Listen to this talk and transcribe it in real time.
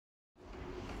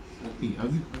Okay,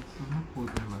 have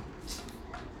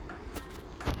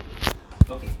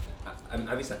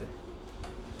you started?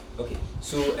 Okay,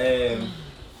 so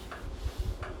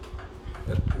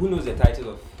who knows the title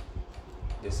of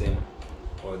the sermon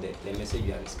or the message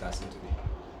we are discussing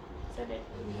today?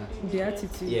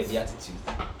 Beatitudes. Yeah, Beatitudes.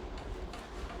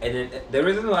 And then the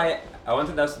reason why I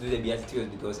wanted us to do the Beatitudes is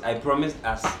because I promised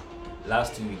us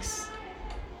last 2 weeks,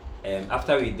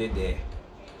 after we did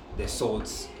the salt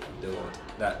of the world,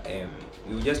 that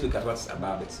we will just look at what's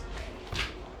above it.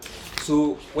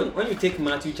 So when you take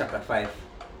Matthew chapter 5,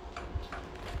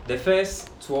 the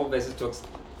first 12 verses talks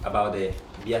about the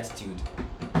Beatitude,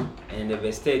 and the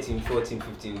verse 13, 14,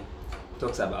 15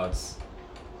 talks about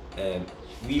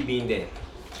we being the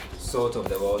salt of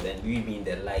the world, and we being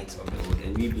the light of the world,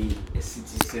 and we being a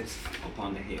city set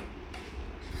upon the hill.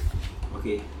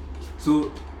 Okay,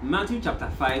 so Matthew chapter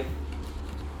 5,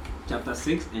 chapter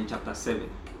 6, and chapter 7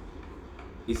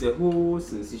 is a whole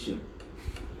sensation.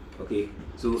 Okay,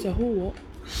 so it's a whole what?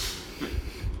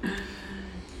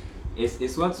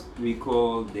 it's what we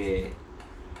call the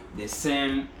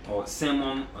sermon or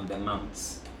sermon on the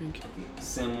mount. Okay.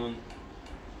 Sermon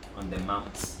on the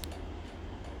mount.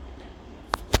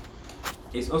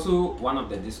 It's also one of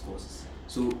the discourses.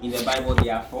 So in the Bible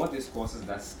there are 4 discourses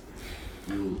that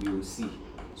you will see.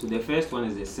 So the first one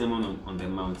is the sermon on the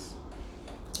mount.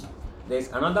 There's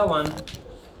another one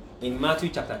in Matthew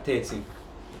chapter 13,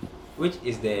 which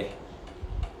is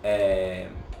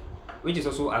which is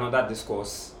also another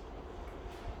discourse,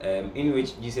 in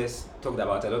which Jesus talked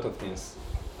about a lot of things.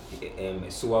 A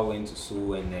sower went to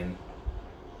sow, and then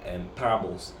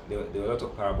parables. There were a lot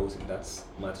of parables in that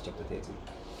Matthew chapter 13.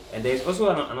 And there is also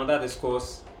another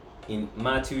discourse in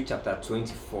Matthew chapter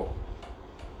 24,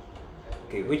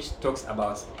 okay, which talks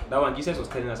about that one. Jesus was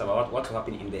telling us about what will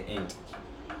happen in the end.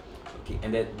 Okay,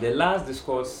 and the last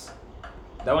discourse,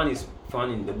 that one is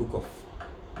found in the book of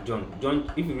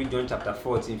John. If you read John chapter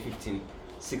 14, 15,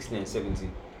 16, and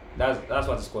 17, that's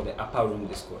what is called the upper room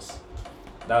discourse.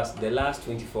 That's the last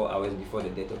 24 hours before the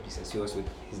death of Jesus. He was with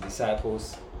his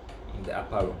disciples in the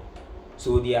upper room.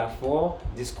 So there are 4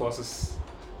 discourses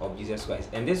of Jesus Christ,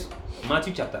 and this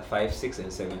Matthew chapter 5, 6,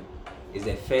 and 7 is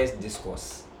the first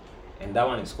discourse, and that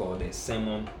one is called the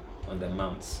Sermon on the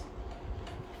Mount.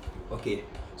 Okay,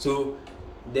 so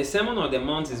the Sermon on the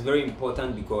Mount is very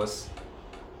important because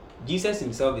Jesus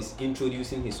himself is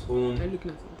introducing his own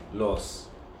laws.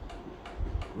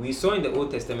 We saw in the Old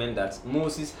Testament that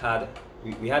Moses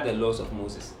we had the laws of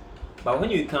Moses, but when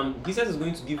you come, Jesus is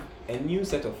going to give a new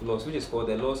set of laws, which is called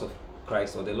the laws of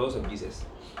Christ, or the laws of Jesus.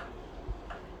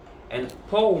 And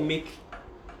Paul will make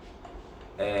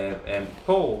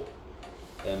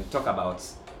talk about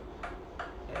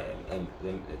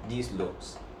these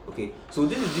laws. Okay, so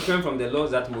this is different from the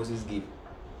laws that Moses gave,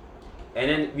 and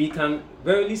then we can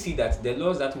verily see that the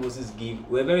laws that Moses gave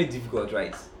were very difficult,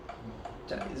 right?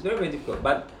 It's very, very difficult,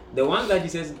 but the one that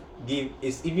Jesus gave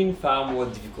is even far more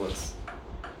difficult.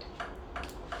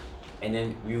 And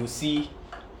then we will see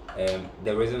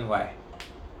the reason why.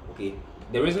 Okay,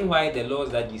 the reason why the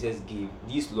laws that Jesus gave,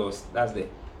 these laws, that's the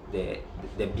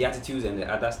Beatitudes and the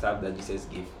other stuff that Jesus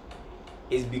gave,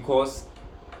 is because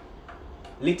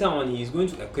later on he is going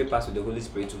to equip us with the Holy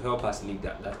Spirit to help us live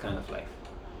that kind of life.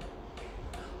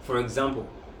 For example,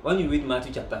 when you read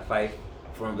Matthew chapter 5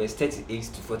 from verse 38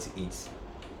 to 48,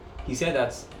 he said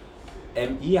that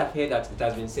ye have heard that it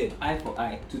has been said, eye for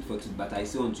eye, tooth for tooth, but I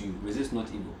say unto you, resist not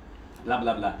evil, blah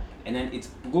blah blah. And then it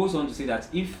goes on to say that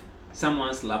if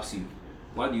someone slaps you,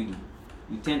 what do? You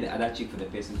turn the other cheek for the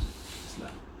person to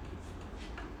slap.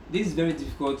 This is very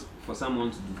difficult for someone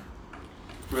to do.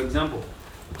 For example,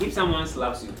 if someone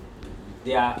slaps you,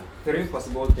 there are 3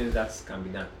 possible things that can be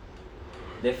done.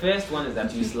 The first one is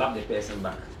that you slap the person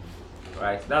back,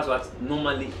 right? That's what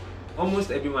normally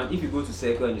almost everyone, if you go to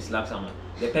circle and you slap someone,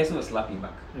 the person will slap you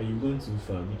back. Are you going too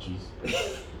far, Beatrice?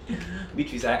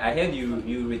 Beatrice, I heard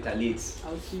you retaliate.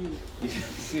 I'll see you. You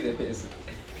see the person.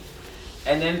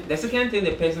 And then the second thing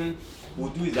the person will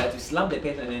do is that you slap the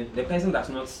person, and then the person does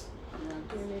not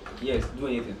do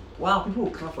anything. Wow, people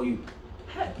will clap for you.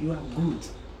 Hey, you are good.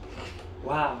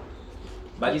 Wow.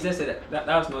 But Jesus said that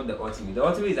was not the ultimate. The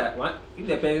ultimate is that if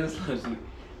the person slaps you,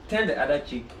 turn the other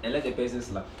cheek and let the person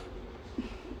slap.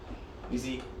 You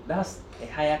see, that's a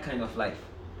higher kind of life.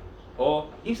 Or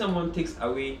if someone takes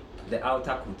away the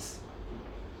outer coats,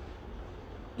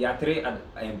 there are 3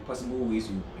 possible ways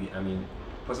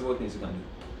possible things you can do.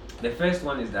 The first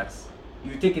one is that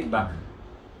you take it back.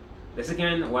 The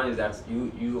second one is that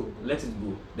you let it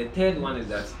go. The third one is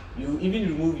that you even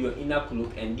remove your inner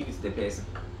cloak and give it to the person.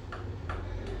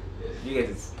 You get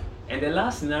it? And the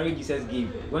last scenario Jesus gave,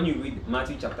 when you read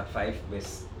Matthew chapter 5,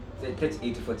 verse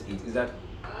 38 to 48, is that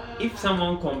if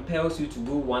someone compels you to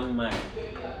go 1 mile,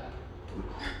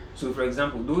 so for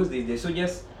example, those days the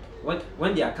soldiers,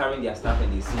 when they are carrying their stuff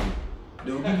and they see you,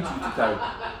 they will give it to you to carry.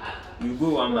 You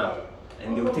go 1 mile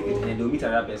and they will take it, and then they will meet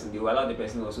another person. They will allow the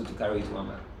person also to carry it 1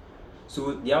 mile.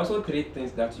 So there are also 3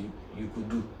 things that you could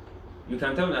do. You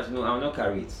can tell them that, no, I will not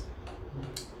carry it.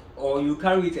 Or you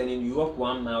carry it and then you walk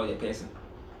 1 mile with the person.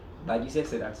 But Jesus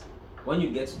said that when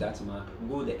you get to that mile,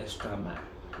 go the extra mile.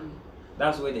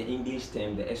 That's where the English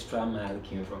term, the extra mile,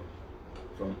 came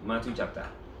from Matthew chapter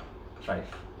 5.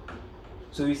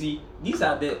 So you see, these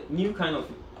are the new kind of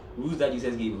rules that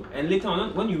Jesus gave you. And later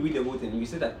on, when you read the whole thing, you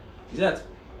see that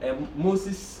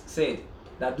Moses said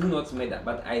that do not murder,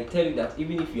 but I tell you that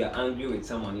even if you are angry with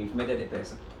someone, you've murdered a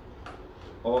person.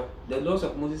 Or the laws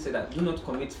of Moses said that do not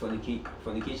commit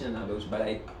fornication and adultery, but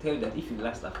I tell you that if you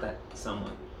lust after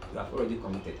someone, you have already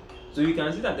committed. So you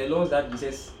can see that the laws that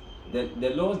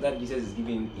Jesus is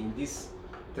giving in these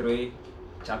 3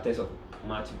 chapters of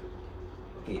Matthew,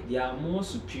 okay, they are more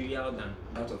superior than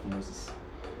that of Moses.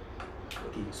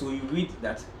 Okay, so you read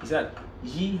that he said,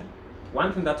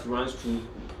 one thing that runs through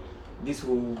this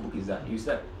whole book is that you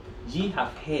said, ye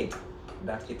have heard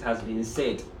that it has been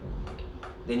said.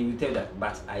 Then you tell that,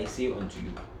 but I say unto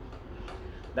you.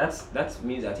 That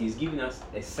means that he's giving us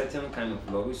a certain kind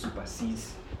of law which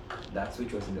supersedes that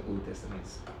which was in the Old Testament.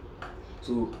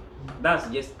 So that's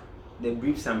just the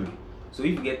brief summary. So if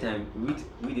you get time,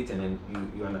 read it and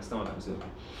then you understand what I'm saying.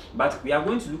 But we are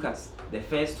going to look at the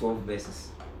first 12 verses,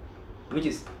 which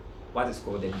is what is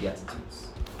called the Beatitudes.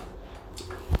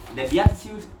 The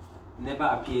Beatitude never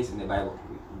appears in the Bible.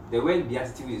 The word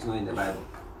Beatitude is not in the Bible.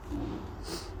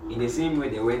 In the same way,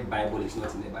 the word Bible is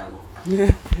not in the Bible.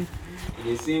 In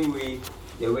the same way,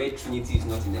 the word Trinity is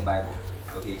not in the Bible.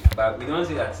 Okay, but we don't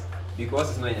say that because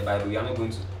it's not in the Bible, we are not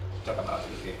going to talk about it.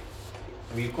 Okay,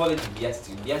 we call it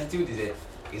Beatitude. Beatitude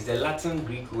is the Latin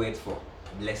Greek word for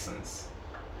blessings.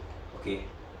 Okay,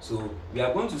 so we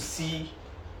are going to see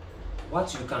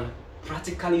what you can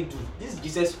practically do. This is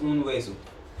Jesus' own way, so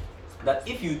that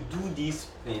if you do these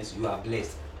things, you are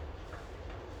blessed.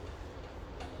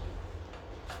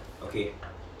 Okay,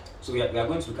 so we are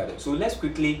going to look at it. So let's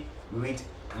quickly read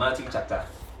Matthew chapter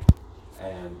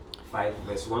 5,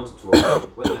 verse 1 to 12.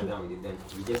 When we're done with it, then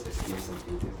we just explain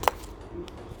something.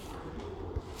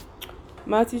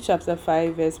 Matthew chapter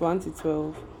 5, verse 1 to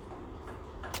 12.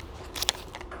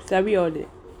 Shall we all there?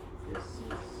 Yes.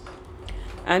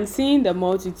 And seeing the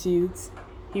multitudes,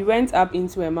 he went up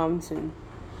into a mountain.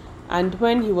 And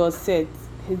when he was set,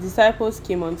 his disciples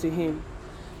came unto him.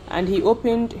 And he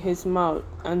opened his mouth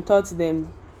and taught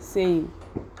them, saying,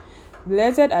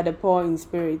 Blessed are the poor in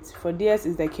spirit, for theirs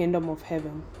is the kingdom of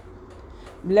heaven.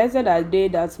 Blessed are they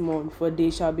that mourn, for they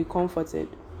shall be comforted.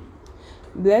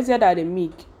 Blessed are the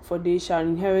meek, for they shall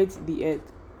inherit the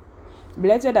earth.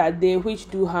 Blessed are they which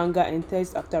do hunger and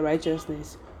thirst after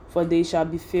righteousness, for they shall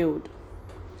be filled.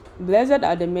 Blessed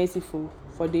are the merciful,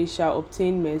 for they shall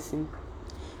obtain mercy.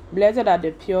 Blessed are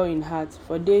the pure in heart,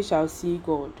 for they shall see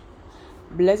God.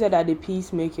 Blessed are the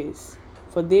peacemakers,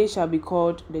 for they shall be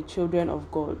called the children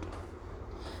of God.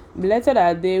 Blessed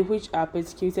are they which are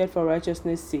persecuted for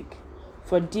righteousness' sake,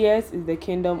 for theirs is the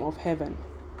kingdom of heaven.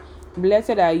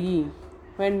 Blessed are ye,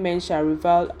 when men shall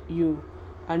revile you,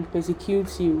 and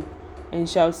persecute you, and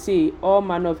shall say all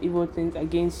manner of evil things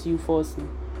against you falsely,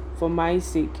 for my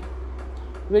sake.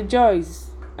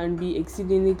 Rejoice, and be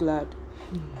exceedingly glad,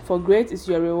 for great is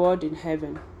your reward in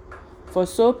heaven. For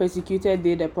so persecuted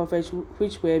they the prophets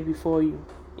which were before you.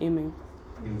 Amen.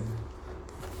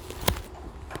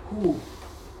 Cool.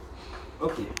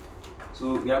 Okay,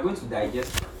 so we are going to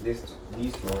digest these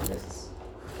 12 verses.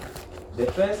 The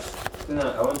first thing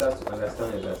I want us to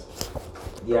understand is that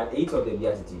there are 8 of the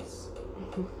Beatitudes.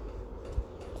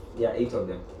 There are 8 of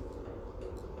them.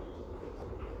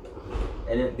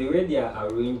 And then the way they are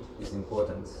arranged is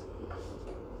important.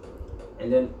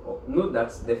 And then note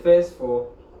that the first 4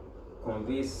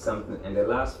 conveys something, and the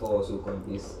last 4 also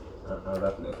conveys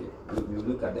another thing. Okay, we will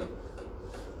look at them.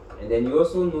 And then you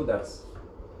also know that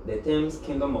the terms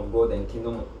kingdom of God and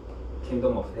kingdom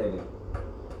of heaven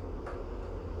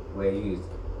were used,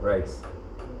 right?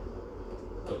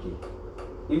 Okay.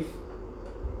 If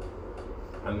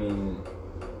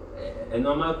a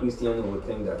normal Christian would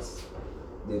think that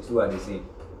the two are the same,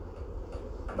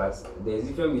 but there is a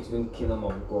difference between kingdom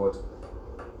of God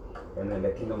and then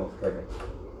the kingdom of heaven.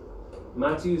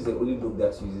 Matthew is the only book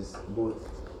that uses both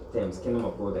terms, kingdom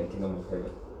of God and kingdom of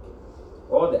heaven.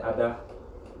 All the other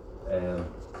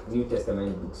New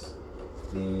Testament books,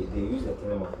 they use the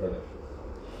kingdom of heaven.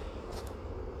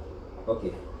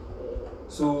 Okay.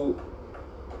 So,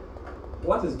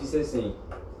 what is Jesus saying?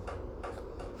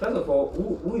 First of all,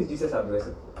 who is Jesus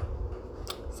addressing?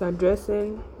 He's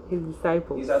addressing his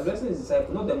disciples. He's addressing his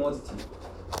disciples, not the multitude.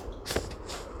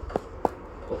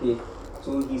 Okay.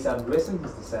 So he's addressing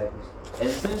his disciples. And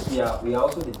since we are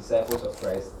also the disciples of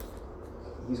Christ,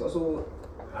 he's also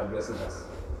addressing us.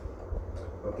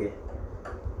 Okay.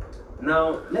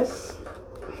 Now let's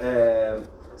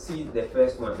see the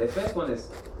first one. The first one is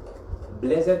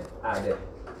blessed are the.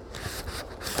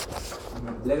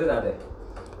 Blessed are the.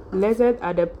 Blessed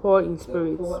are the poor in The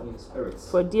spirit, poor in spirits.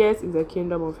 for theirs is the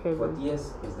kingdom of For heaven.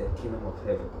 theirs is the kingdom of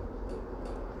heaven.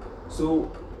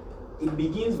 So it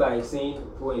begins by saying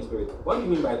poor in spirit. What do you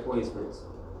mean by poor in spirit?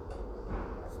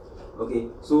 Okay,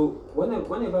 so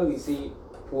whenever we say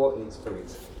poor in spirit,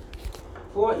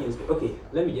 okay,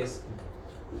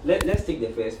 let's take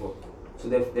the first one. So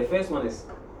the first one is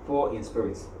poor in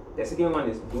spirit. The second one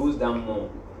is those that mourn.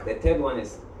 The third one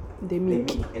is The the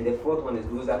meek meek, and the fourth one is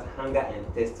those that hunger and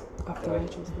thirst after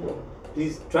righteousness.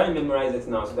 Please try and memorize it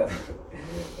now so that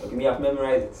okay, we have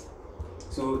memorized it.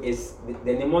 So it's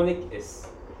the mnemonic is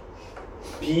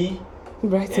P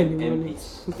Right in the M morning.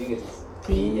 H. You get it?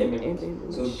 P M M H.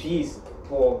 M So H. P is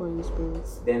Poor poor, in spirit,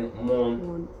 then mourn,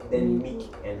 one then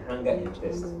meek, and hunger and and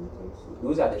thirst. hunger and thirst.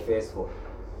 Those are the first four.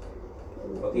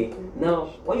 Okay. Now,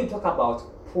 when you talk about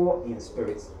poor in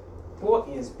spirit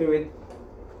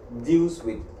deals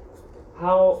with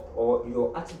how or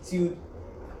your attitude.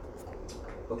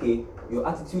 Okay, your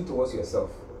attitude towards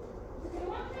yourself.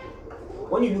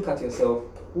 When you look at yourself,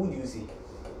 who do you see?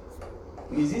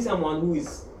 You see someone who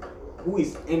is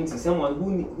empty, someone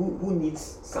who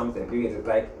needs something. You get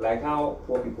it? Like how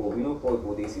poor people, poor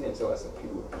people, they see themselves as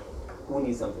people who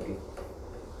need something. Okay?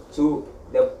 So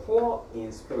the poor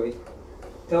in spirit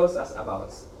tells us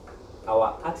about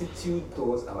our attitude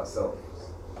towards ourselves.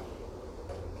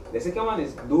 The second one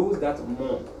is those that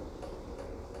mourn.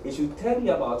 It should tell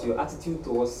you about your attitude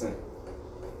towards sin.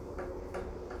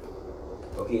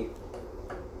 Okay.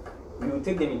 We will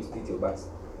take them into detail, but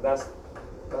that's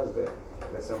the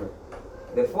summary.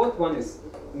 The fourth one is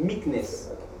meekness.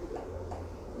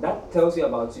 That tells you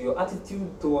about your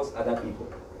attitude towards other people.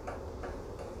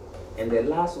 And the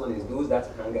last one is those that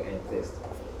hunger and thirst,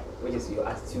 which is your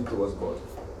attitude towards God.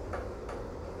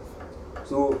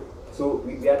 So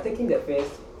we are taking the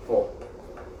first four,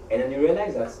 and then you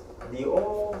realize that they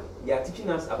are teaching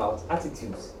us about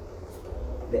attitudes,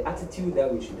 the attitude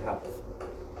that we should have.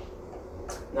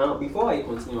 Now, before I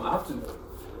continue, I have to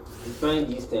define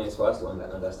these terms for us to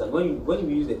understand. When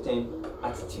we use the term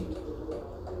attitude,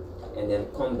 and then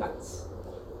conduct,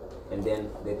 and then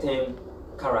the term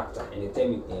character, and the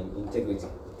term integrity,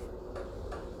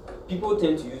 people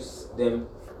tend to use them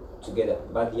together,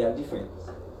 but they are different.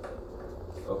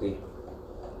 Okay.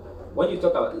 When you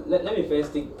talk about, let me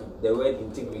first take the word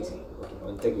integrity. Okay,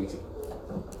 integrity.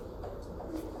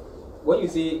 When you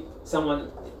say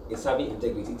someone is having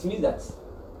integrity, it means that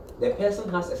the person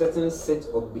has a certain set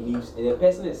of beliefs and the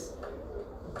person is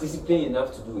disciplined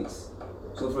enough to do it.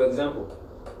 So, for example,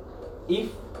 if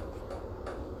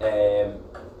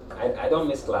I don't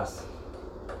miss class,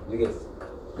 you get it?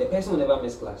 The person will never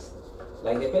miss class.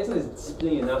 Like the person is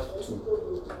disciplined enough to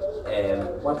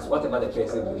whatever the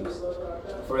person believes.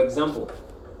 For example,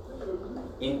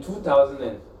 in 2000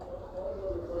 and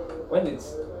when did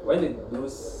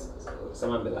those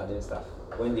Osama bin Laden stuff,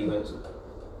 when they went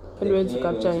to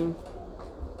Capture him.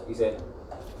 He said,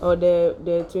 Or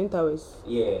the Twin Towers.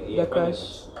 yeah, The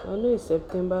crash. I know it's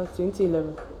September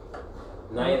 2011.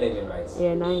 9/11, right?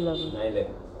 Yeah, 9/11.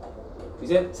 9/11. You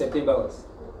said September what?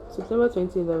 September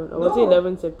 2011. Or was it No.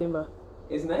 11 September?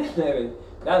 It's 9/11.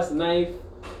 That's 9th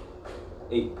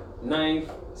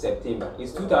September.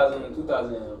 It's 2000.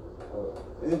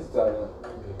 Is it 2000?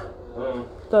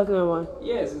 2001.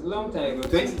 Yes, it's a long time ago.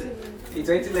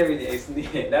 2011 is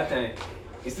that time.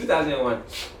 It's 2001.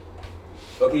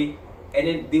 Okay, and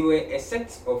then they were a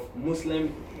sect of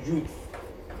Muslim youth.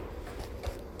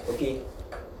 Okay,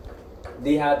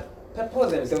 they had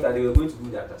purposed themselves that they were going to do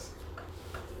that task.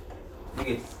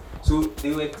 Okay, so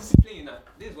they were disciplined enough.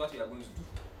 This is what we are going to do.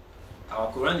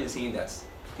 Our Quran is saying that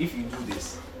if you do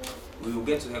this, we will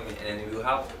get to heaven and then we will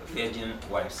have virgin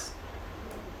wives.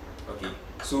 Okay,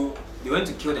 so they went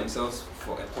to kill themselves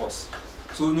for a cause.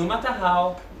 So no matter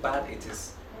how bad it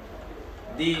is,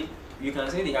 you can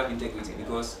say they have integrity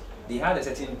because they had a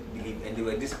certain belief and they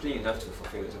were disciplined enough to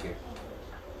fulfill it. Okay.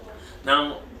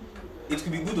 Now, it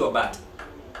could be good or bad.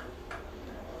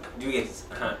 Do you get it?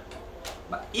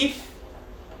 But if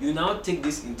you now take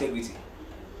this integrity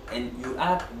and you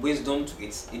add wisdom to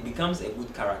it, it becomes a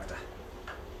good character.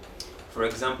 For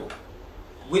example,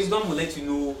 wisdom will let you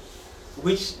know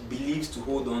which beliefs to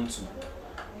hold on to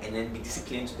and then be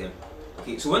disciplined to them.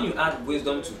 Okay, so when you add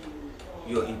wisdom to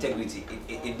your integrity,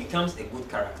 it becomes a good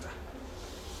character.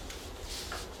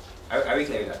 Are we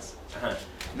clear with that?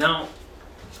 Now,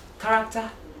 character,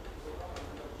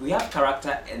 we have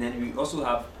character and then we also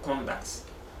have conduct.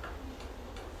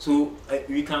 So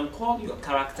we can call your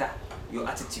character your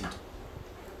attitude.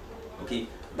 Okay,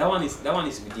 that one is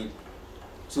within.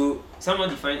 So someone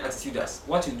defines attitude as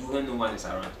what you do when no one is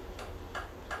around.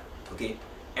 Okay,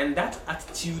 and that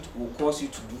attitude will cause you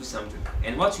to do something,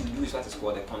 and what you do is what is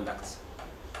called a conduct.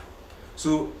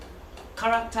 So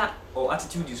character or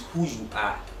attitude is who you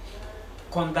are.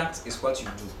 Conduct is what you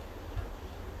do.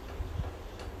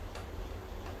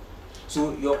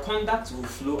 So your conduct will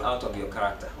flow out of your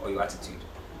character or your attitude.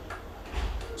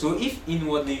 So if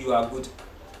inwardly you are good,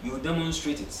 you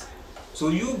demonstrate it. So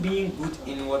you being good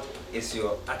inward is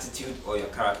your attitude or your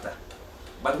character.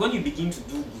 But when you begin to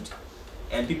do good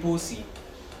and people see,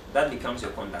 that becomes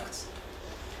your conduct.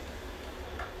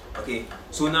 Okay,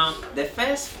 so now the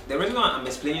reason why I'm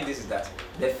explaining this is that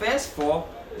the first 4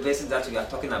 verses that we are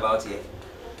talking about here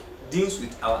deals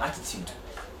with our attitude.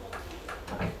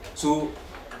 So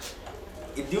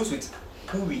it deals with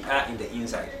who we are in the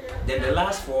inside. Then the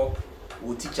last 4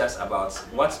 will teach us about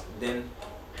what then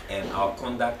our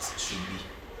conduct should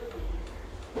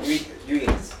be. Do you get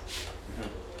it?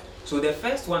 So the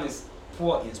first one is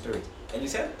poor in spirit, and you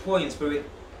said poor in spirit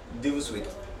deals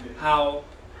with how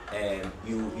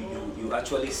you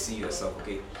actually see yourself.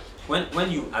 Okay, when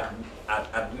you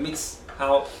admit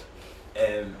how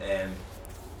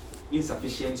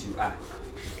insufficient you are,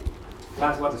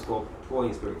 that's what is called poor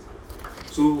in spirit.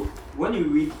 So when you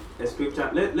read the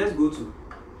scripture, let's go to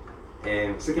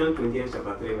 2 Corinthians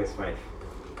chapter 3 verse 5.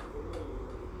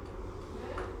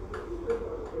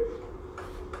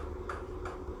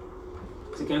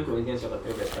 Corinthians chapter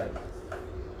 3 verse 5.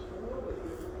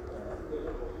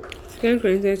 2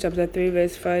 Corinthians chapter 3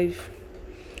 verse 5.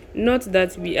 Not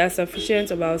that we are sufficient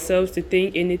of ourselves to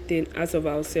think anything as of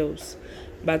ourselves,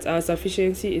 but our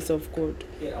sufficiency is of God.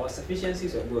 Yeah, our sufficiency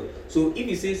is of God. So if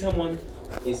you say someone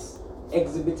is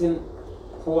exhibiting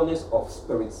poorness of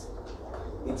spirit,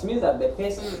 it means that the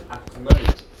person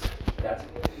acknowledges that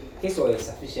his or her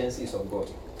sufficiency is of God.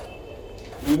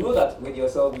 You know that with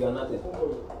yourself you are nothing.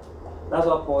 That's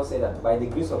what Paul said, that by the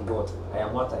grace of God I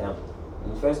am what I am.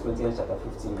 In 1 Corinthians chapter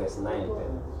 15 verse 9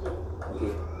 and 10.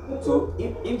 Okay. So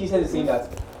if Jesus is saying that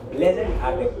blessed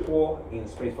are the poor in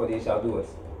spirit, for they shall do it.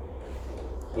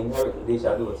 Inherit, they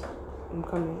shall do it. I'm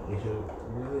coming. They shall be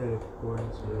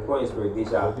Poor in spirit, they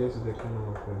shall. This is the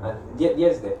kingdom of heaven.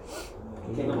 Yes, the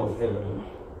kingdom of heaven.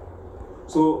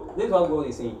 So this is what God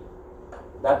is saying,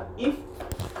 that if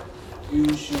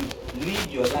you should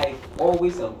live your life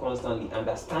always and constantly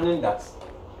understanding that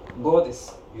God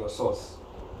is your source,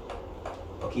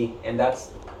 okay, and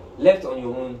that's left on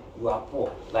your own, you are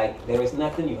poor, like there is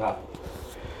nothing you have.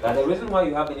 That the reason why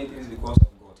you have anything is because of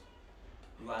God.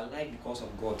 You are alive because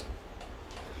of God.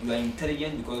 You are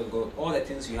intelligent because of God. All the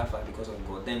things you have are because of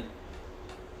God. Then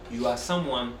you are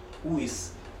someone who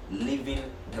is living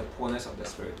the poorness of the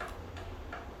spirit.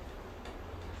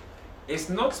 It's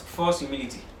not false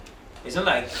humility. It's not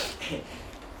like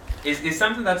it's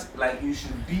something that's like you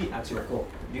should be at your core.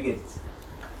 You get it?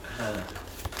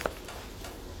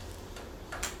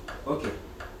 Okay.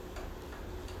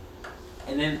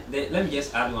 And then let me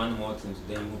just add one more thing to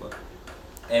then move on.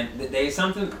 And there is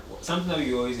something that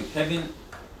we always say. Heaven.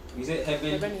 We say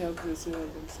heaven. Heaven helps those who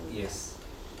help themselves. Yes.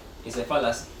 It's a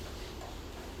fallacy.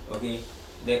 Okay.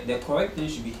 The correct thing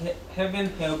should be heaven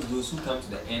helps those who come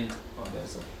to the end of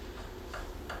themselves.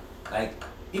 Like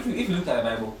if you look at the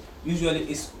Bible, usually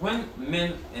it's when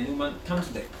men and women come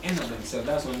to the end of themselves,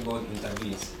 that's when God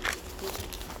intervenes.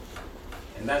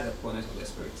 And that's the fullness of the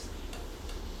Spirit.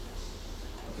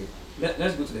 Okay.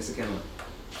 Let's go to the second one.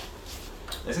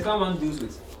 The second one deals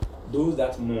with those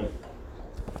that mourn.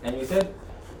 And we said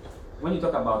when you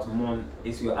talk about mourn,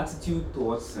 it's your attitude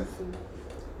towards sin.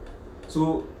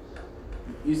 So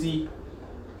you see,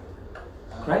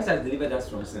 Christ has delivered us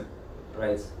from sin,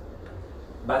 right?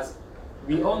 But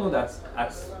we all know that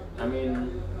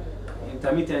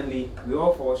intermittently we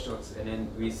all fall short and then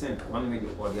we sin one way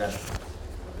or the other.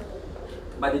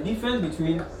 But the difference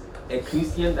between a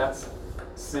Christian that's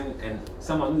sin and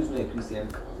someone who is not a Christian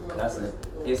that's sin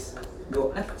is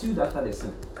your attitude after the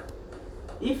sin.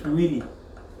 If really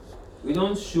we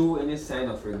don't show any sign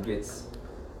of regrets,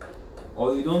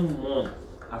 or you don't mourn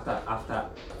after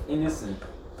any sin,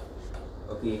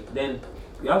 okay, then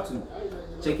you have to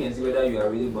check and see whether you are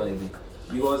really born again.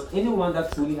 Because anyone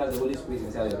that truly has the Holy Spirit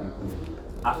inside of you,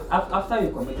 after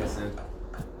you commit a sin,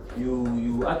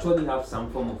 you actually have some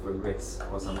form of regrets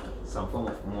or some form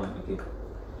of mourning. Okay,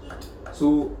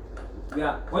 so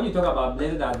when you talk about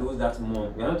blessed are those that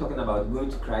mourn, we are not talking about going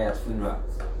to cry at funeral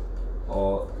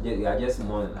or you are just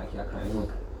mourning like you are crying.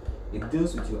 No, it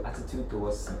deals with your attitude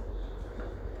towards sin.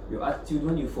 Your attitude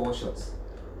when you fall short,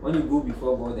 when you go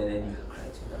before God and then you cry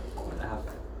to God, God,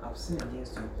 I've sinned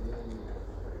against you.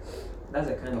 That's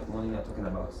the kind of mourning we are talking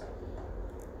about.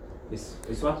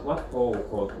 It's what Paul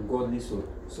called godly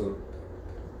sorrow.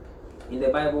 In the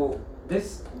Bible,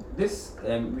 this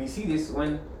we see this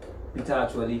when Peter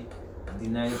actually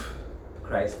denied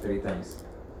Christ 3 times.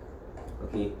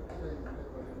 Okay.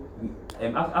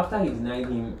 After he denied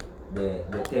him the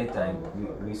 3rd time,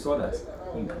 we saw that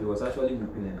he was actually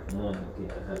weeping and mourning.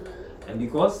 Okay. And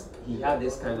because he had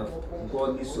this kind of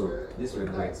godly sorrow, this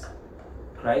regret,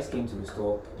 Christ came to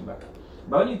restore him back.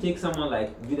 But when you take someone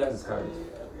like Judas Iscariot,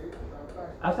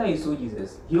 after he saw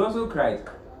Jesus, he also cried.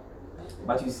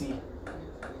 But you see,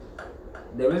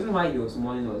 the reason why he was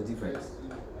mourning was different.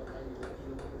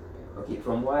 Okay,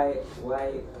 from why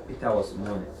Peter was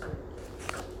mourning.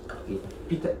 Okay,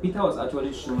 Peter was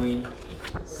actually showing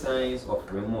signs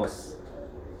of remorse,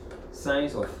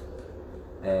 signs of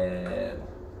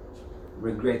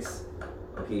regrets.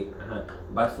 Okay,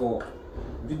 but for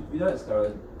Judas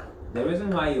Iscariot, the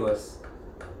reason why he was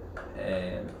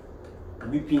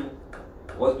weeping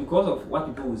was because of what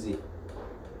people would say.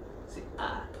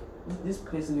 This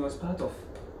person, he was part of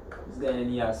this guy and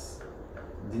he has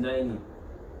denied him.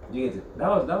 Do you get it? That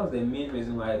was the main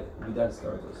reason why Judas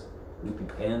Iscariot was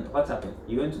weeping. And what happened?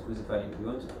 He went to crucify him. He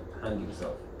went to hang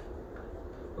himself.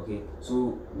 Okay,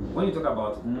 so when you talk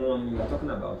about mourning, you are talking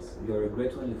about your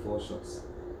regret when you fall short.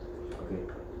 Okay,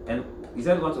 and he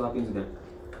said what will happen to them?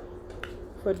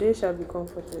 For they shall be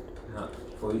comforted.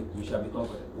 For you shall be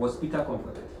comforted. Was Peter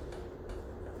comforted?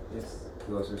 Yes,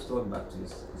 he was restored back to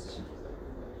his position.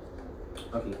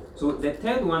 Okay, so the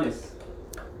 3rd one is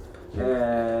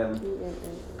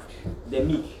the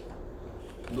meek.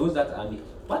 Those that are meek.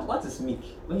 What is meek?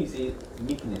 When you say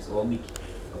meekness or meek,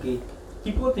 okay,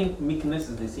 people think meekness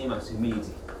is the same as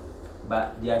humility,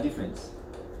 but they are different.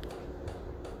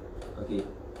 Okay,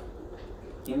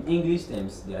 in English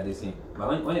terms they are the same,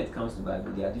 but when it comes to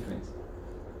Bible, they are different.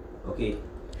 Okay,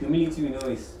 humility we know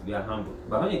is we are humble,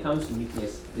 but when it comes to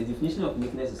meekness, the definition of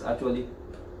meekness is actually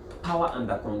power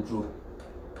under control.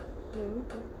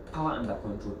 Power under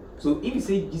control. So if you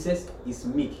say Jesus is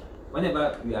meek,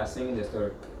 whenever we are singing the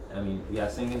story, we are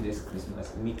singing this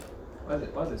Christmas, meek.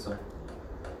 What's the song?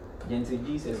 Gentle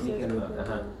Jesus, meek and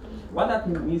mild. What that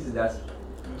means is that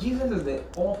Jesus is the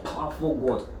all-powerful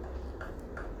God.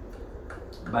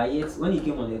 But yet, when he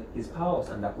came on earth, his power was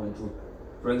under control.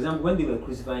 For example, when they were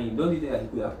crucifying him, don't you think that he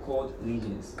could have called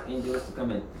legions, angels to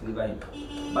come and deliver him?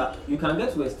 But you can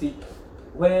get to a state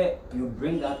where you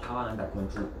bring that power under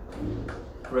control.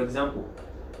 For example,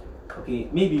 okay,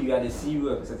 maybe you are the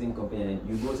CEO of a certain company and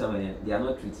you go somewhere and they are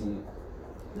not treating you.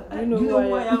 Do you know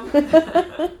who I am?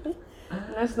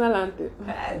 National anthem.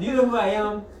 Do you know who I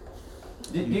am?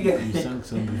 Do you get You sang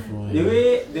some before. the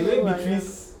way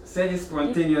Beatrice said it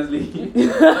spontaneously.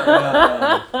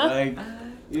 Like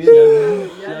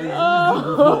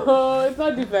Oh, it's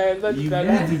not different. you've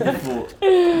used it before.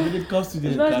 When it comes to the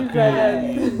It's not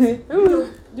campaign, different.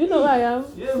 Do you know who I am?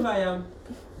 You know who I am?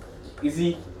 You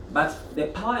see, but the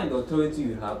power and the authority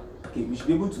you have, okay, we should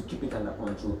be able to keep it under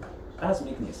control. That's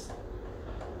meekness.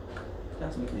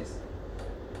 That's meekness.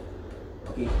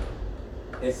 Okay,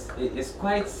 it's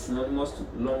quite synonymous to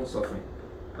long suffering.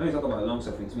 When you talk about long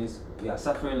suffering, it means you are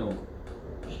suffering long.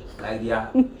 Like they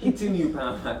are hitting you,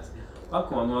 but what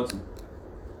come out to? Do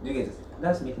you get it?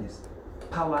 That's meekness.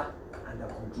 Power under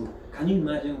control. Can you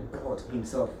imagine God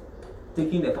himself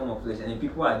taking the form of flesh and then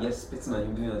people are just spitting on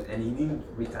him doing it and he didn't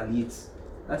retaliate?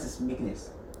 That is meekness.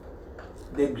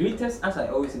 The greatest, as I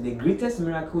always say, the greatest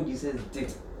miracle Jesus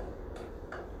did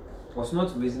was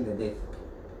not raising the dead.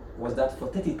 Was that for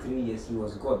 33 years he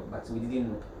was God, but we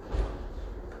didn't know.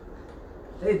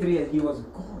 33 years he was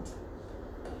God,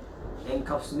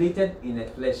 encapsulated in a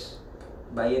flesh,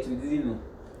 but yet we didn't know.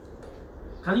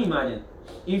 Can you imagine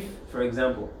if, for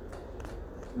example,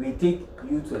 we take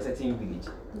you to a certain village,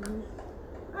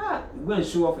 you go and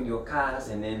show off with your cars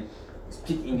and then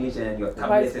speak English and your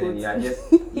tablets and you are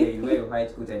just you wear your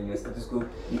white coat and your stethoscope.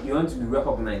 You want to be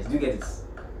recognized. Do you get it?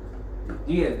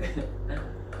 Do you get it?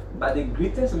 But the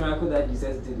greatest miracle that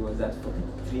Jesus did was that for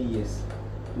 3 years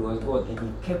he was God and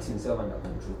he kept himself under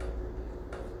control.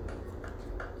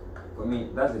 For me,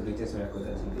 that's the greatest miracle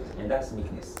that he did, and that's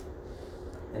meekness.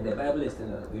 And the Bible is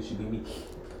telling us you should be meek,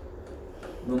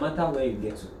 no matter where you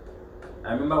get to.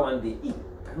 I remember one day,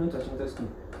 I went to a Washington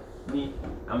school, Me,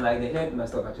 I'm like the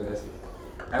headmaster of actually.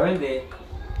 I went there,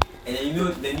 and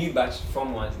then, the new batch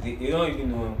from ones, they don't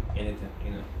even know anything.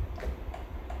 And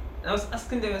I was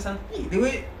asking them something. Hey, they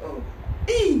were, oh,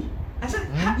 hey! I said,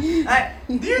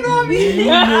 do you know me?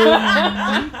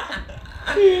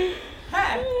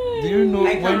 Do you know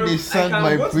I when they sang my I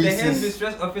can go to the praises?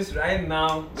 headmistress office right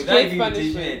now without Straight even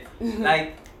invitation.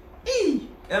 Like, hey!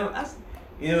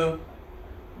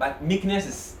 But meekness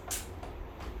is,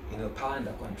 power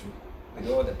under control. With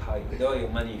all the power, with all your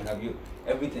money you have,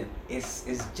 everything is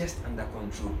just under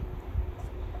control.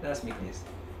 That's meekness.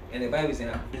 And the Bible is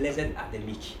saying, blessed are the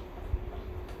meek.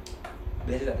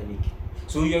 Blessed are the meek.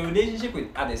 So your relationship with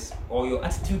others or your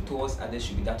attitude towards others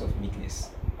should be that of meekness.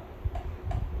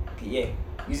 Okay, yeah.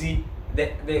 You see,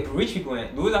 the rich people,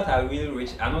 those that are really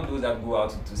rich are not those that go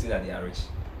out to say that they are rich.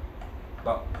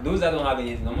 But those that don't have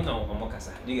anything, do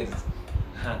you get it?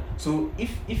 So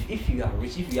if you are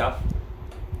rich, if you have,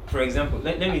 for example,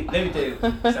 let me tell you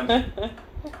something.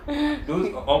 Those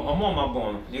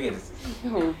born, do you get it?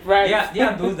 Right. There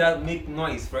are those that make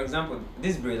noise. For example,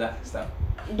 this brother stuff.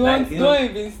 Don't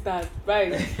even start.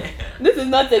 Right. This is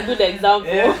not a good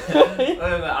example. Yeah.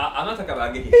 I'm not talking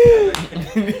about gay.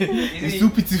 It's too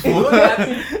pitiful.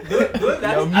 Those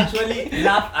that actually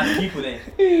laugh at people,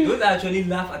 those that actually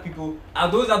laugh at people are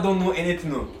those that don't know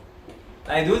anything. No.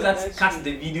 Like those that cut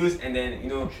the videos and then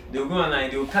they'll go online,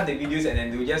 they'll cut the videos and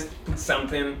then they'll just put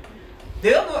something. They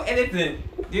don't know anything.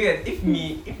 Do you get? If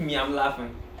me I'm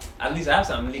laughing, at least I have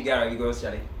some legal because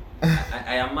Charlie,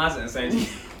 I am mass and science.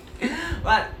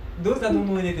 But those that don't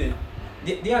know anything,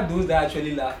 they are those that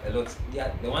actually laugh a lot. They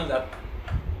are the ones that.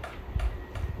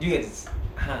 Do you get it?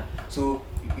 So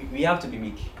we have to be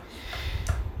meek.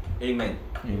 Amen.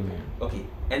 Amen. Okay.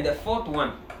 And the fourth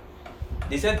one,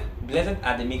 they said, "Blessed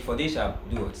are the meek, for they shall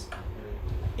do what?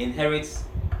 Inherit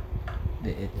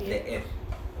The earth. the earth."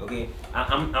 Okay.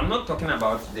 I'm not talking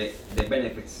about the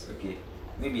benefits. Okay.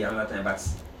 Maybe another time, but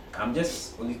I'm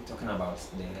just only talking about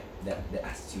the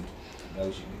attitude that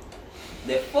we should do.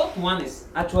 The fourth one is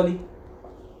actually,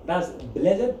 that's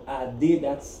blessed are they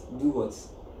that do what?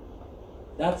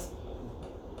 That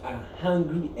are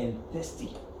hungry and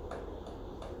thirsty,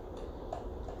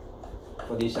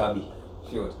 for they shall be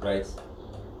filled, right?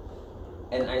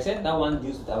 And I said that one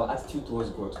deals with our attitude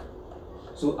towards God.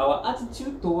 So our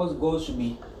attitude towards God should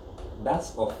be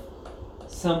that of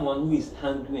someone who is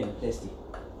hungry and thirsty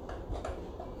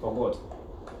for God.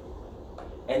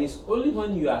 And it's only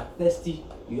when you are thirsty,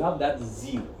 you have that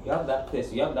zeal, you have that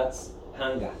thirst, you have that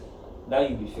hunger, that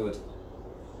you'll be filled.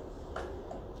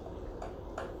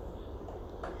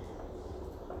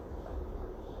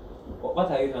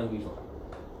 What are you hungry for?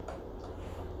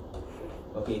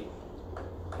 Okay.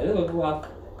 A lot of people have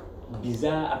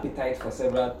bizarre appetite for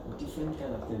several different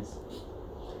kind of things.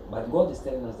 But God is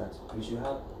telling us that we should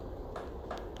have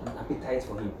an appetite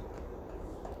for Him.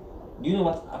 Do you know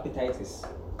what appetite is?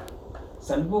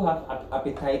 Some people have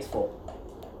appetite for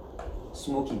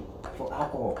smoking, for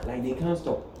alcohol, like they can't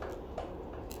stop.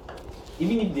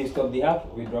 Even if they stop, they have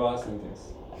withdrawal symptoms.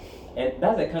 And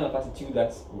that's the kind of attitude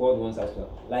that God wants us to have.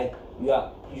 Like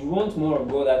you want more of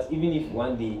God, that even if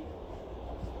one day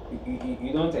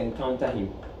you don't encounter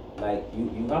Him, like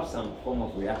you have some form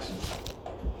of reaction.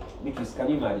 Because can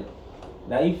you imagine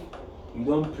that if you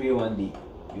don't pray one day,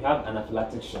 you have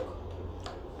anaphylactic shock?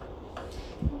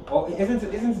 Or isn't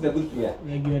it a good prayer?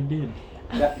 Like you are dead.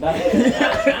 That's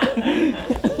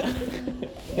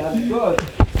God.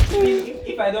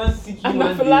 If I don't seek you one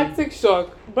day, Anaphylactic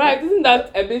shock. Bright, isn't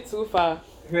that a bit too far?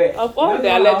 right, Of all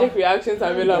the allergic reactions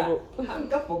available.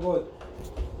 Hunger for God.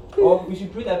 Or we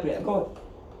should pray that prayer. God,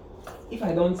 if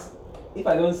I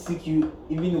don't seek you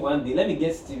even one day, let me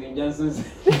get Steven Johnson's.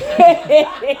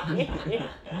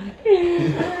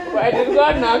 Why did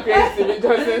God now create Steven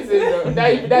Johnson syndrome?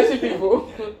 That should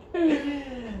people.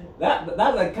 That's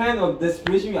the kind of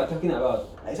desperation we are talking about.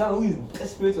 Like someone who is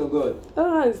desperate for God.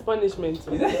 Ah, it's punishment. Is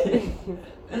that-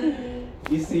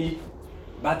 You see,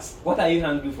 but what are you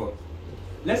hungry for?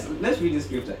 Let's read this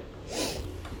scripture.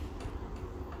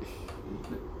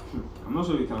 I'm not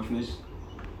sure we can finish.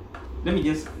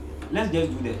 Let's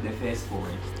just do the first four.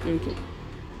 Okay.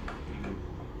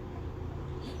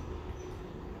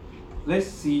 Let's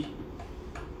see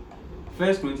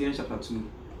 1 Corinthians chapter 2,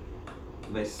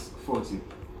 verse 14.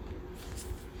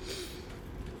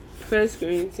 1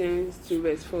 Corinthians 2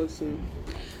 verse 14.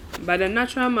 But the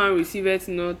natural man receiveth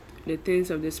not the things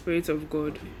of the Spirit of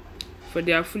God, for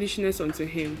they are foolishness unto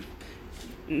him.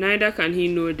 Neither can he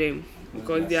know them,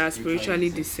 because they are spiritually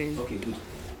discerned. Okay, good.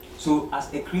 So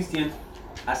as a Christian,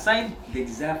 aside the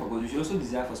desire for God, you should also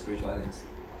desire for spiritual things.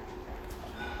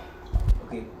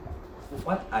 Okay.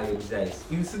 what are your desires?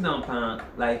 You sit down,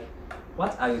 like,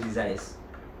 what are your desires?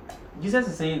 Jesus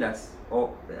is saying that,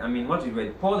 or I mean, what we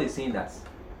read, Paul is saying that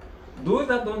those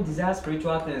that don't desire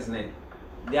spiritual things,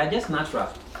 they are just natural.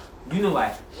 Do you know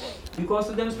why? Because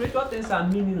to them, spiritual things are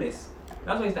meaningless.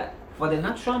 That's why it's that for the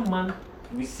natural man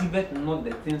receiveth not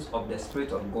the things of the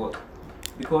Spirit of God,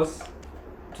 because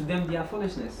to them they are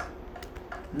foolishness.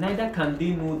 Neither can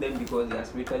they know them because they are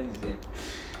spiritually discerned.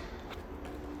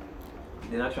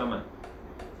 The natural man.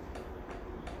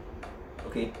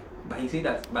 Okay, but he said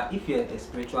that, but if you're a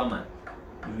spiritual man,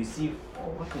 you receive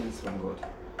all things from God.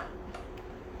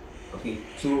 Okay,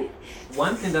 so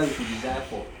one thing that we should desire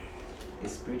for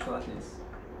is spiritual things.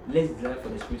 Let's desire for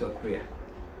the spirit of prayer.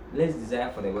 Let's desire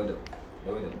for the word of God.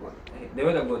 The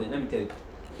word of God, and let me tell you,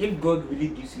 if God really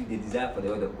gives you the desire for the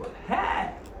word of God,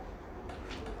 hey,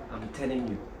 I'm telling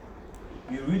you,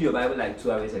 you read your Bible like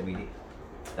 2 hours every day.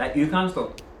 Like you can't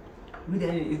stop.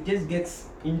 It just gets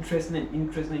interesting,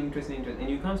 and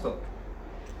you can't stop.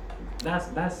 That's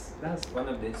one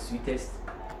of the sweetest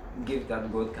gifts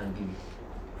that God can give you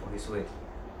for His word.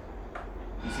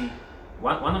 You see,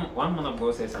 one man of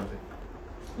God said something.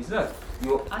 He said that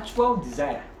your actual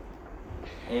desire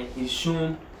is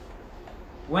shown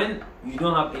when you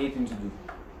don't have anything to do.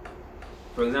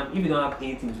 For example, if you don't have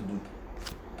anything to do,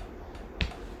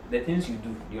 the things you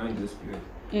do during those periods,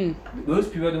 those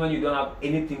periods when you don't have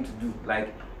anything to do,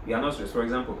 like you are not stressed. For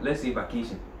example, let's say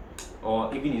vacation,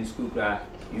 or even in school, you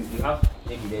have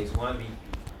maybe there is 1 week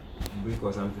break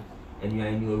or something, and you are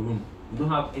in your room. You don't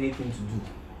have anything to do.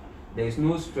 There is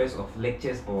no stress of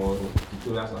lectures or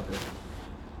tutorials or things.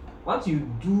 What you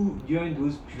do during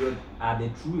those periods are the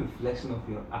true reflection of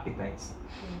your appetites.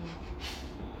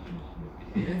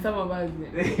 And some of us,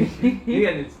 You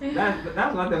get it?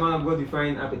 That's what the man of God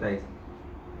defines appetite.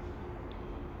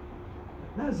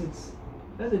 That's it.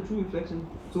 That's a true reflection.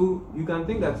 So you can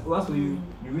think that also you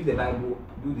read the Bible,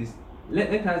 do this.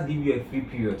 Let us give you a free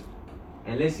period,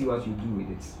 and let's see what you do with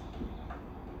it.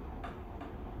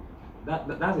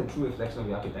 That's a true reflection of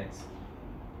your appetites.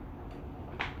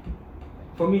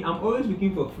 For me, I'm always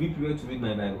looking for free period to read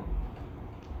my Bible.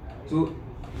 So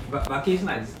vacation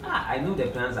like this, I know the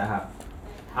plans I have.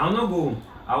 I'll not go home.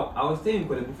 I'll stay in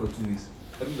Kolebu for 2 weeks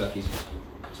every vacation,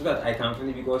 so that I can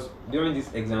finish, because during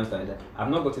this exam time I've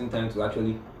not gotten time to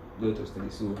actually go to study.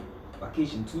 So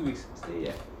vacation 2 weeks, stay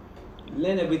here,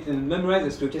 learn everything, memorize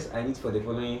the scriptures I need for the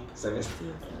following semester.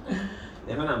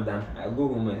 Then when I'm done, I'll go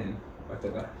home, and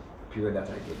whatever period that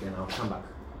I get, then I'll come back.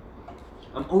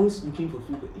 I'm always looking for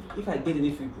free period. If I get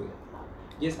any free period,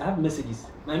 yes, I have messages.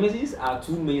 My messages are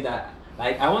too many that,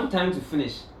 like, I want time to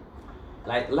finish.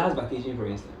 Like last vacation, for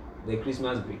instance, the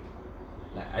Christmas break,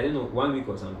 like I don't know, 1 week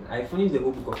or something, I finished the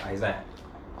whole book of Isaiah,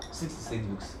 66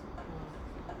 books,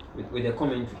 with the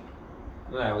commentary.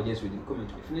 No, I will just read the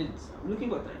commentary, finish it. I'm looking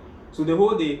for time. So the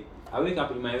whole day, I wake up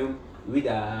in my room, read.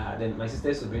 Then my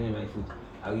sisters will bring me my food.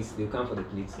 They'll come for the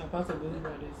plates. you're part of the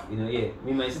brothers. You know, yeah.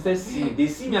 Me, my sisters they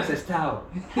see me as a star.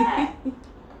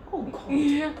 Oh God.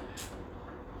 Yeah.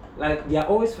 Like they are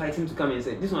always fighting to come and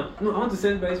say, this one, no, I want to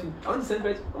send rice food. I want to send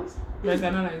rice food. But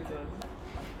they're not like that.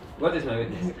 God is my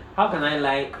witness. How can I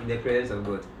lie in the presence of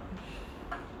God?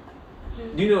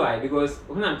 Do you know why? Because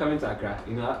when I'm coming to Accra,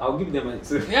 you know, I'll give them money.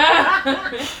 So Yeah.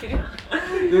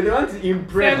 they want to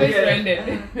impress me.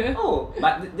 Service-minded. Oh,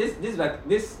 but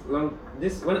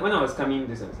when I was coming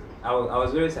this semester, I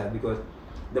was very sad because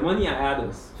the money I had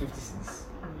was 50 cedis.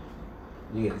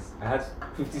 Yes, I had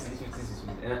 50 cedis,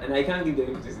 and I can't give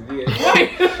them 50 cedis.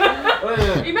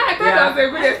 You know, I thought that was a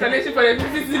good explanation for the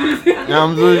 50 cities. Yeah,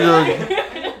 I'm so joking.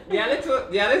 They are little.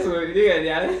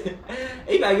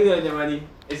 If I give them the money,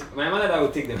 it's my mother that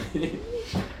will take them.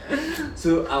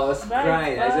 So I was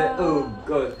crying. I said, "Oh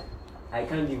God, I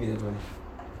can't give you the money."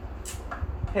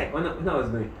 Hey, when I was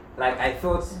going, like I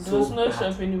felt so There was no bad.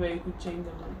 shop anywhere you could change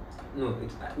the money. No,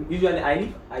 usually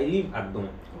I live at dawn.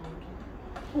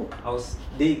 Oh,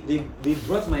 they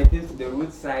brought my things to the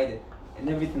roadside and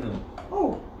everything.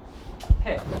 Oh,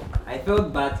 hey, I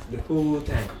felt bad the whole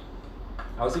time.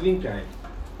 I was even crying.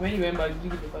 When you went back, did you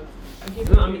give it back to me?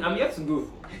 No, I'm yet to go.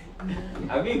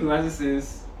 I've been in Kumasi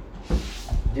since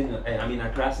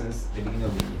Accra since the beginning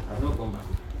of the year. I've not gone back.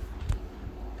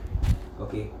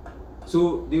 Okay,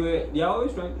 so they are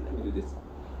always trying to let me do this.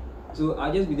 So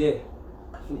I'll just be there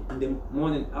in the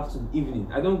morning, afternoon, evening.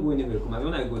 I don't go anywhere.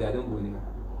 When I go there, I don't go anywhere.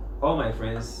 All my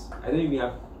friends, I don't even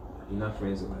have enough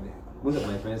friends over there. Most of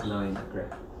my friends now in Accra.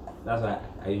 That's why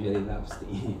I usually love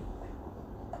staying.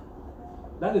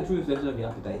 That's the true reflection of your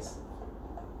appetites.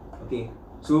 Okay,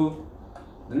 so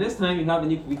the next time you have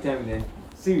any free time, then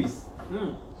series.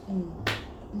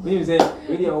 When you say,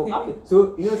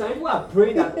 so some people are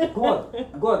praying that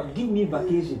God, give me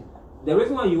vacation. The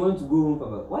reason why you want to go home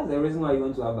for what's the reason why you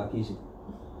want to have vacation?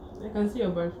 I can see your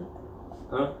boyfriend.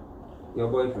 Huh? Your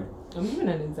boyfriend. I'm giving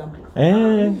an example.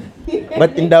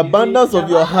 But in the abundance of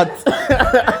your heart.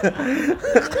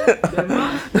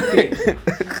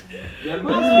 The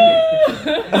man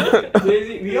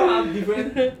speaking. We all have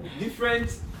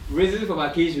different reasons for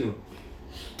vacation.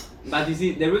 But you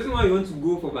see, the reason why you want to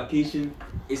go for vacation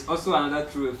is also another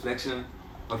true reflection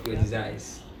of your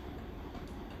desires.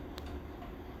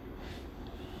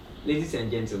 Ladies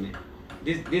and gentlemen,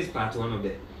 this is part one of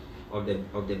the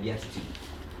Beatitude.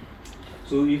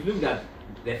 So we've looked at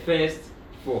the first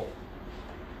four.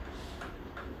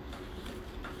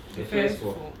 The first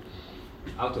four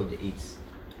out of the 8.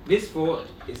 This 4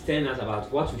 is telling us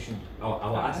about what we should,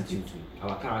 our attitude,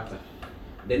 our character.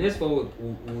 The next 4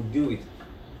 will deal with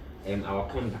our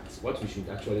conduct, what we should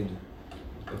actually do.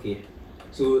 Okay,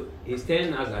 so he's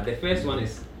telling us that the first one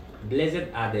is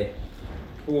blessed are the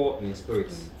poor in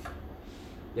spirit.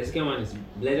 The second one is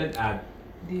blessed are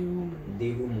the who.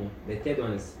 The third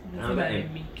one is another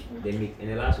the meek, and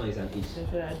the last one is an H.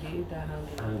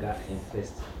 Hunger and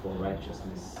thirst for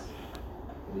righteousness.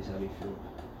 They shall be filled.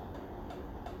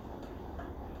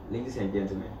 Ladies and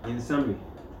gentlemen, in summary,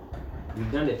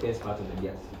 we've done the first part of the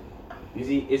Beatitude. You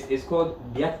see, it's called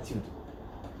Beatitude.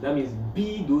 That means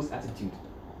be those attitude,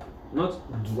 not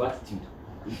do attitude.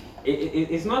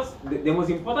 It's not the most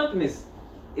important thing is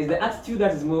the attitude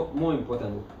that is more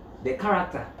important. The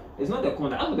character. It's not the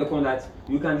conduct. Out of the conduct,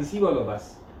 you can deceive all of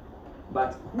us.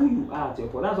 But who you are at your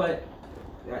core. That's why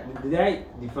did I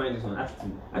define this one?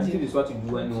 Attitude. Attitude is what you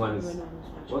do when no one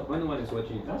is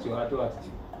watching. That's your actual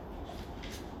attitude.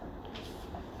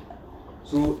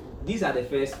 So these are the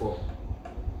first 4.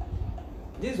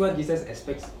 This is what Jesus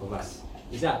expects of us.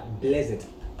 He said, blessed.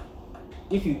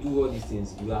 If you do all these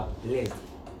things, you are blessed.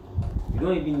 You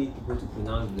don't even need people to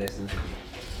pronounce blessings.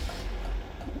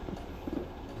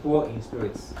 Poor in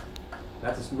spirits.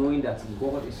 That is knowing that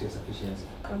God is your sufficiency.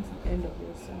 Come to the end of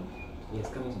yourself. Yes,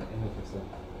 coming to the end of yourself.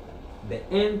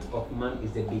 The end of man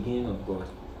is the beginning of God.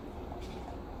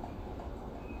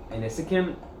 And the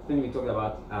second thing we talked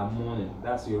about are mourning.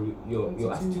 That's your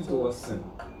attitude towards sin.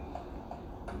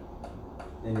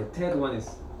 And the third one is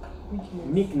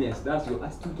meekness. That's your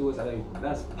attitude towards other people.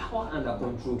 That's power under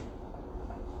control.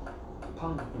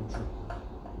 Power under control.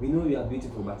 We know you are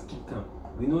beautiful, but keep calm.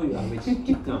 We know you are rich,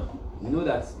 keep calm. We know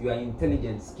that you are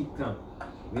intelligent, keep calm.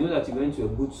 We know that you went to a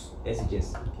good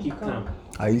SHS, keep calm.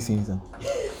 Are you seeing some?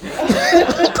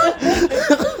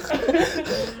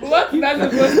 What's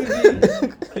that supposed to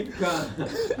be? Keep calm.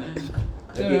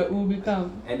 Okay. We'll be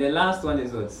calm. And the last one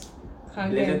is what?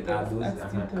 Blessed are those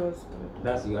attitude towards God.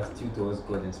 That's your attitude towards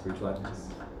God and spiritual things.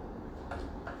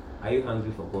 Are you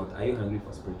hungry for God? Are you hungry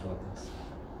for spiritual things?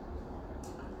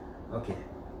 Okay.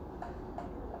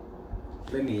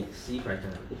 Let me see if I've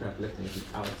left anything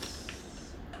out.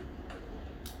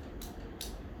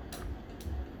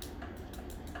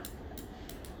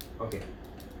 Okay,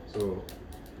 so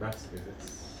that's it.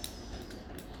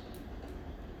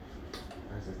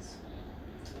 That's it.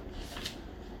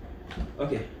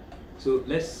 Okay, so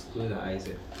let's close our eyes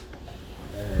here.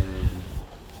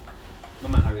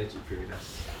 Mama Harriet will pray with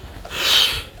us.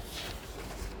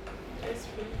 Let's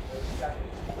pray.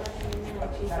 In the name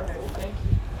of Jesus, we thank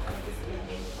you for this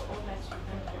evening, for all that you've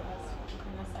done for us, for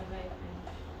keeping us alive and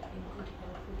in good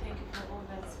health. We thank you for all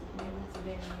that we've been able to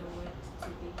learn in your word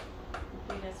today. We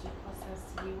pray that you cause us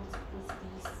to be able to put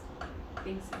these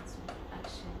things into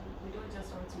action. We don't just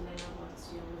want to learn about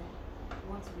your word. We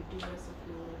want to be doers of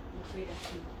your word. We pray that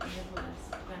you enable us,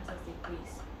 grant us the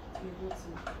grace to be able to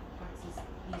practice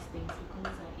these things. We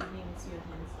commit our evening into your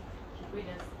hands. We pray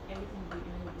that everything we're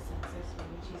doing will be successful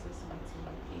in Jesus' mighty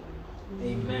name.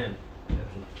 Amen. Amen.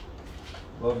 Okay.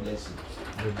 God bless you.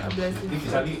 God bless you. If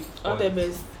you have you, All the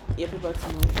best. Everybody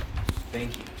tomorrow.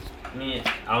 thank you. Me,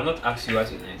 I'll not ask you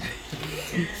what you need.